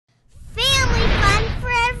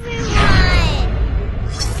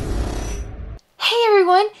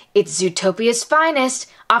It's Zootopia's finest,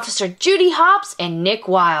 Officer Judy Hopps and Nick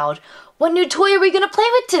Wilde. What new toy are we going to play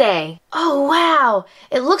with today? Oh, wow.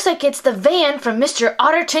 It looks like it's the van from Mr.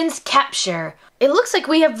 Otterton's capture. It looks like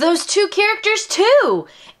we have those two characters too.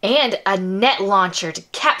 And a net launcher to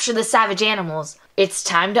capture the savage animals. It's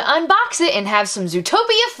time to unbox it and have some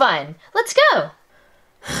Zootopia fun. Let's go.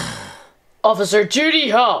 Officer Judy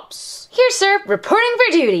Hopps. Here, sir. Reporting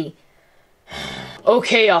for duty.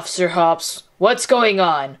 Okay, Officer Hopps. What's going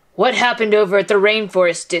on? What happened over at the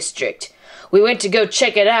Rainforest District? We went to go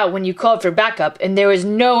check it out when you called for backup, and there was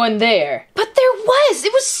no one there. But there was!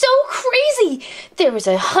 It was so crazy! There was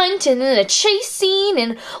a hunt and then a chase scene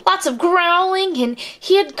and lots of growling, and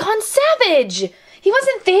he had gone savage. He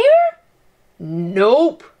wasn't there?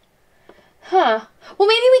 Nope. Huh. Well,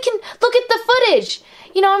 maybe we can look at the footage.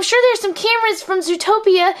 You know, I'm sure there's some cameras from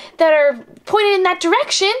Zootopia that are pointed in that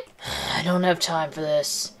direction. I don't have time for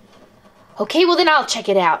this. Okay, well then I'll check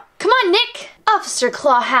it out. Come on, Nick! Officer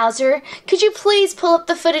Clawhauser, could you please pull up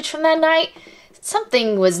the footage from that night?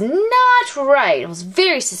 Something was not right. It was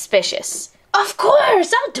very suspicious. Of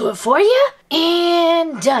course, I'll do it for you.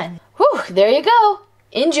 And done. Whew, there you go.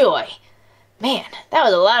 Enjoy. Man, that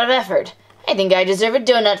was a lot of effort. I think I deserve a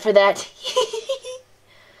donut for that.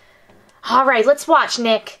 All right, let's watch,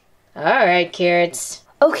 Nick. All right, Carrots.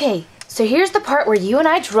 Okay, so here's the part where you and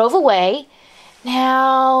I drove away.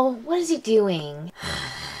 Now, what is he doing?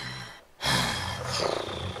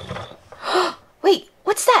 Wait,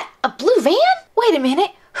 what's that? A blue van? Wait a minute.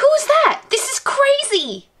 Who's that? This is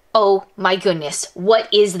crazy. Oh my goodness.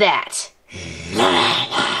 What is that?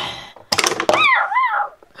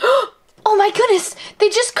 Oh my goodness. They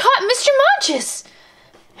just caught Mr. Munches.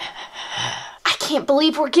 I can't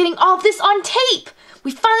believe we're getting all this on tape. We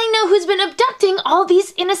finally know who's been abducting all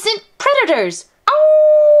these innocent predators.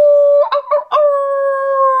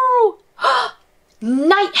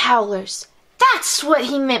 Night howlers. That's what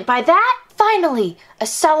he meant by that. Finally, a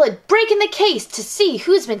solid break in the case to see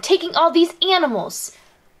who's been taking all these animals.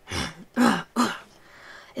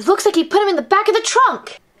 It looks like he put them in the back of the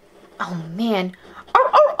trunk. Oh, man.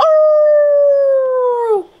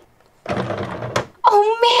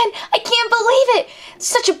 Oh, man, I can't believe it.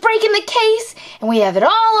 Such a break in the case, and we have it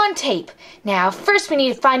all on tape. Now, first we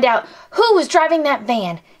need to find out who was driving that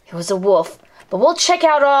van. It was a wolf, but we'll check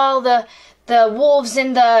out all the wolves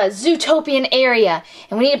in the Zootopian area,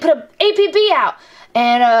 and we need to put an APB out,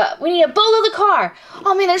 and we need to bolo the car.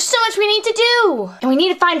 Oh man, there's so much we need to do, and we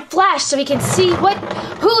need to find Flash so we can see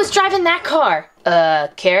who was driving that car.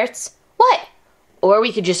 Carrots? What? Or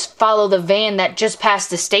we could just follow the van that just passed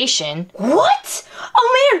the station. What?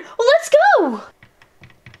 Oh man, well, let's go.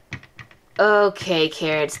 Okay,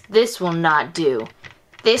 Carrots, this will not do.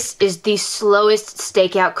 This is the slowest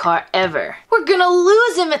stakeout car ever. We're gonna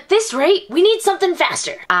lose him at this rate. We need something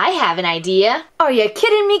faster. I have an idea. Are you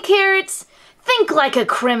kidding me, Carrots? Think like a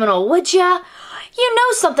criminal, would ya? You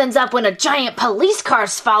know something's up when a giant police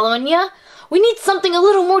car's following ya. We need something a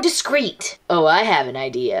little more discreet. Oh, I have an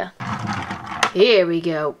idea. Here we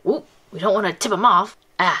go. Oop, we don't want to tip him off.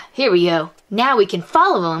 Ah, here we go. Now we can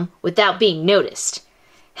follow him without being noticed.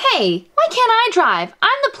 Hey, why can't I drive?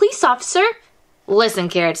 I'm the police officer. Listen,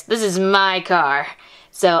 Carrots, this is my car,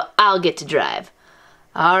 so I'll get to drive.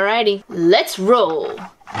 Alrighty, let's roll.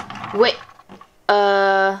 Wait,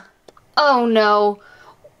 oh no.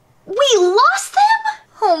 We lost them?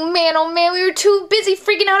 Oh man, we were too busy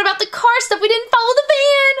freaking out about the car stuff we didn't follow the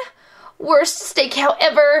van. Worst stakeout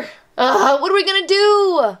ever. What are we gonna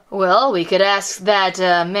do? Well, we could ask that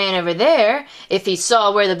man over there if he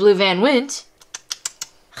saw where the blue van went.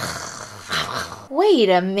 Wait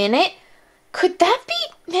a minute. Could that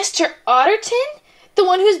be Mr. Otterton? The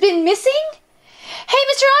one who's been missing? Hey,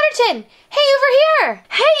 Mr. Otterton! Hey, over here!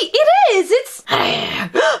 Hey, it is!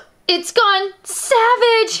 It's gone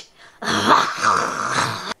savage!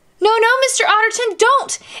 No, Mr. Otterton,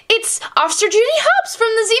 don't! It's Officer Judy Hopps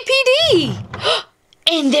from the ZPD!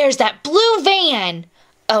 And there's that blue van!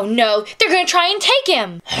 Oh no, they're gonna try and take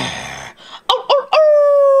him!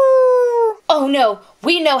 Oh no,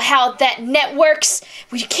 we know how that net works.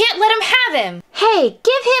 We can't let him have him. Hey,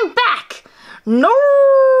 give him back. No.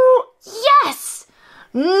 Yes.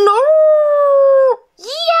 No.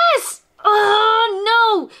 Yes.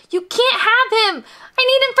 No, you can't have him. I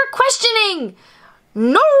need him for questioning.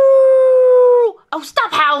 No. Oh,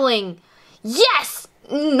 stop howling. Yes.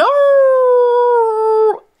 No.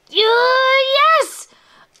 Yes.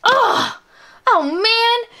 Oh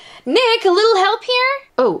man. Nick, a little help here?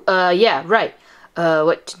 Oh, yeah, right.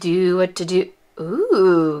 What to do?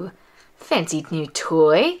 Ooh, fancy new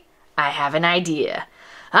toy. I have an idea.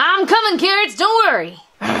 I'm coming, Carrots, don't worry.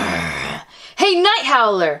 Hey, Night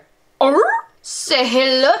Howler! Say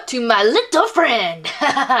hello to my little friend!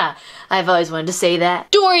 I've always wanted to say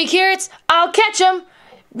that. Don't worry, Carrots, I'll catch him!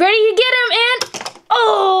 Ready to get him, and...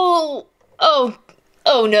 Oh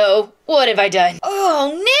no, what have I done?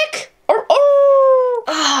 Oh, Nick!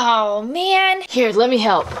 Oh, man. Here, let me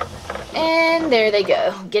help. And there they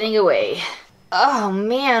go, getting away. Oh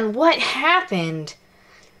man, what happened?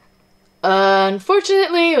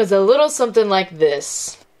 Unfortunately, it was a little something like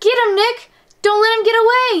this. Get him, Nick! Don't let him get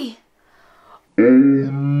away!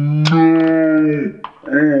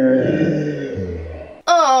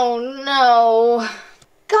 Oh no.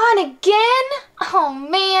 Gone again? Oh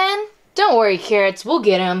man. Don't worry, Carrots, we'll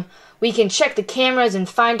get him. We can check the cameras and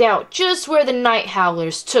find out just where the Night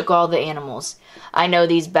Howlers took all the animals. I know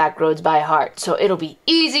these back roads by heart, so it'll be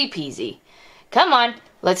easy peasy. Come on,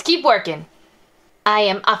 let's keep working. I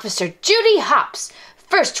am Officer Judy Hopps,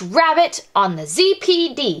 first rabbit on the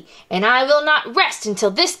ZPD, and I will not rest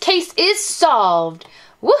until this case is solved.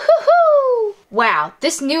 Woohoo! Wow,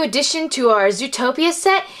 this new addition to our Zootopia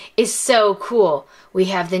set is so cool. We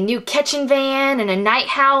have the new catching van and a Night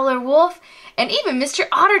Howler wolf, and even Mr.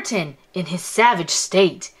 Otterton in his savage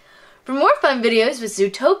state. For more fun videos with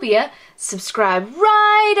Zootopia, subscribe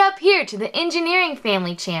right up here to the Engineering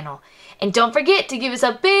Family channel. And don't forget to give us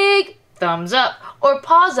a big thumbs up or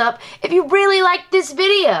paws up if you really like this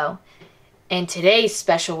video. And today's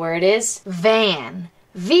special word is van.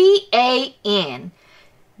 V-A-N.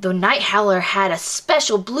 The Night Howler had a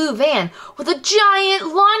special blue van with a giant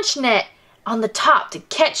launch net on the top to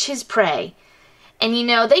catch his prey. And you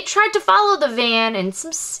know, they tried to follow the van in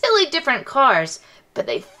some silly different cars, but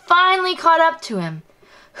they finally caught up to him.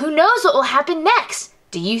 Who knows what will happen next?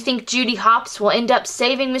 Do you think Judy Hopps will end up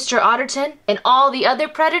saving Mr. Otterton and all the other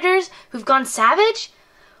predators who've gone savage?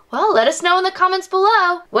 Well, let us know in the comments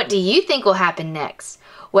below. What do you think will happen next?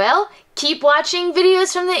 Well, keep watching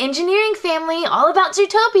videos from the Engineering Family all about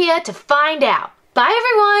Zootopia to find out. Bye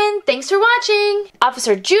everyone, thanks for watching.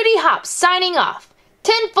 Officer Judy Hopps signing off.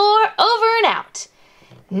 10-4, over and out.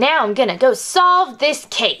 Now I'm gonna go solve this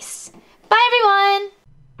case. Bye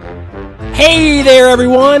everyone. Hey there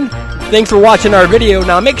everyone! Thanks for watching our video.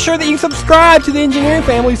 Now make sure that you subscribe to the Engineering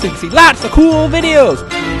Family so you can see lots of cool videos.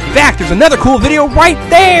 In fact, there's another cool video right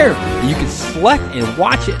there! You can select and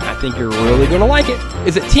watch it, and I think you're really going to like it.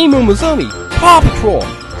 Is it Team Umizoomi, Paw Patrol,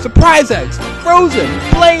 Surprise Eggs, Frozen,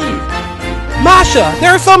 Blade, Masha?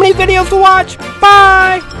 There are so many videos to watch!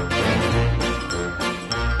 Bye!